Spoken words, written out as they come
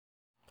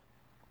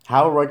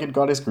How Rugged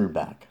Got His Groove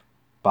Back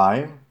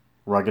by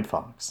Rugged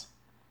Fox.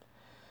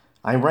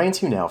 I am writing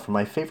to you now from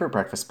my favorite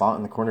breakfast spot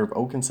on the corner of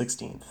Oak and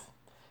 16th.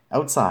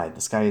 Outside,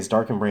 the sky is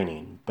dark and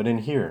raining, but in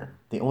here,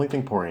 the only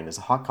thing pouring is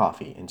hot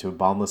coffee into a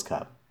bottomless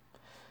cup.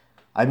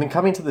 I've been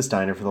coming to this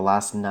diner for the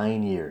last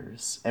 9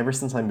 years, ever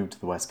since I moved to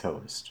the West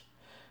Coast.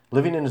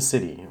 Living in a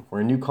city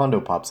where a new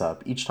condo pops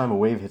up each time a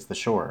wave hits the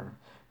shore,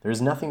 there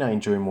is nothing I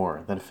enjoy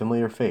more than a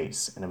familiar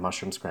face and a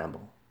mushroom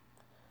scramble.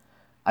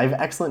 I have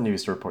excellent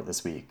news to report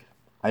this week.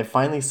 I have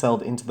finally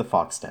settled into the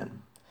Fox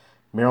Den.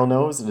 Meryl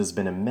knows it has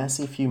been a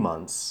messy few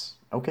months,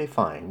 okay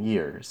fine,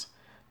 years,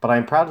 but I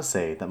am proud to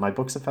say that my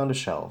books have found a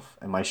shelf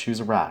and my shoes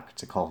a rack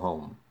to call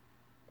home.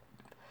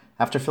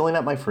 After filling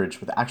up my fridge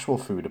with actual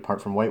food apart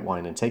from white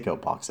wine and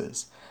takeout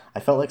boxes, I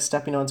felt like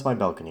stepping onto my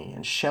balcony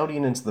and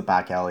shouting into the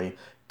back alley,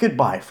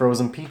 "Goodbye,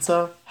 frozen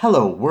pizza!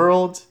 Hello,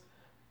 world!"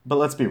 But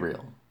let's be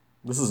real.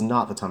 This is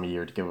not the time of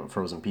year to give up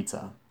frozen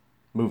pizza.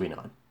 Moving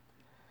on.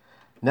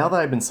 Now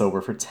that I've been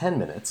sober for 10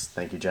 minutes,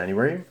 thank you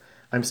January,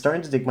 I'm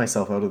starting to dig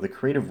myself out of the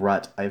creative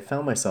rut I have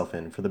found myself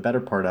in for the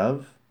better part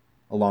of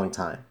a long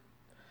time.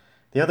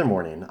 The other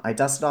morning, I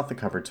dusted off the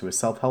cover to a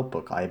self-help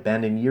book I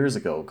abandoned years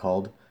ago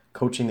called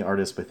Coaching the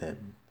Artist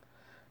Within.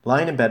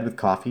 Lying in bed with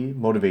coffee,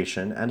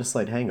 motivation, and a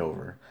slight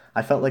hangover,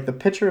 I felt like the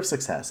picture of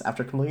success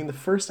after completing the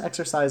first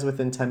exercise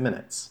within 10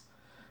 minutes.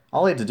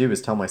 All I had to do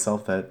was tell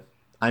myself that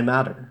I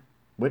matter,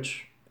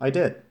 which I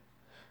did.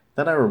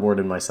 Then I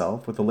rewarded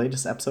myself with the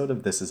latest episode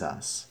of This Is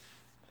Us.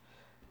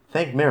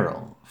 Thank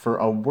Meryl, for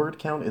a word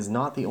count is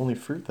not the only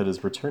fruit that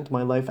has returned to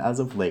my life as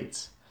of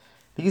late.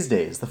 These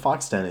days, the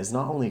Fox Den is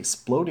not only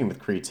exploding with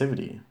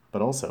creativity,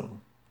 but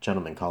also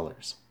gentlemen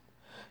callers.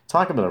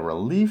 Talk about a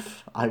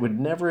relief. I would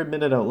never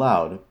admit it out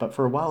loud, but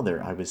for a while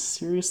there, I was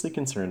seriously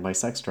concerned my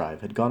sex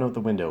drive had gone out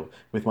the window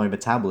with my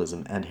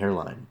metabolism and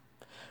hairline.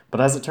 But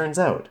as it turns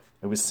out,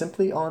 I was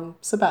simply on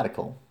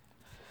sabbatical.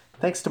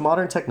 Thanks to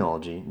modern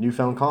technology,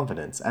 newfound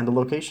confidence, and a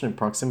location in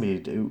proximity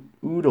to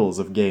oodles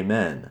of gay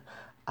men,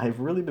 I've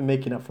really been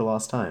making up for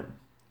lost time.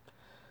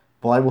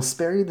 While I will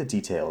spare you the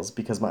details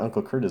because my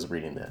Uncle Curt is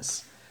reading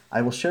this,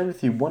 I will share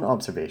with you one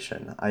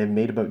observation I have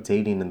made about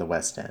dating in the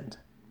West End.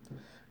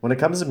 When it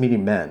comes to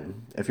meeting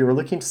men, if you are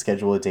looking to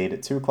schedule a date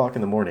at 2 o'clock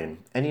in the morning,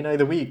 any night of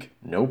the week,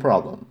 no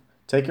problem.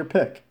 Take your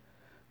pick.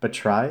 But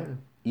try,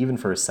 even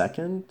for a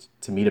second,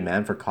 to meet a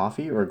man for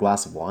coffee or a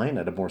glass of wine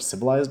at a more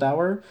civilized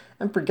hour,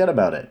 and forget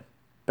about it.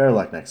 Better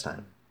luck next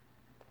time.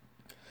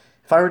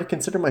 If I were to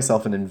consider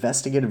myself an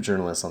investigative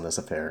journalist on this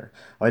affair,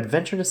 I'd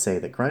venture to say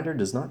that Grindr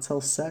does not sell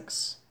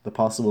sex, the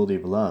possibility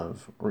of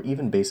love, or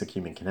even basic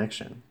human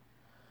connection.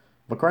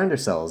 What Grindr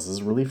sells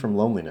is relief from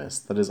loneliness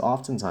that is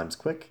oftentimes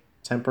quick,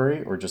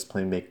 temporary, or just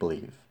plain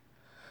make-believe.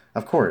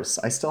 Of course,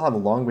 I still have a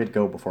long way to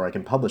go before I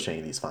can publish any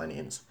of these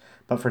findings,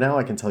 but for now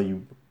I can tell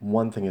you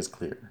one thing is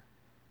clear.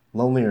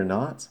 Lonely or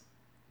not,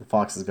 the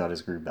fox has got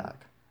his groove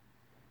back.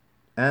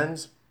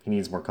 And he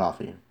needs more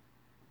coffee.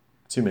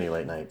 Too many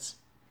late nights.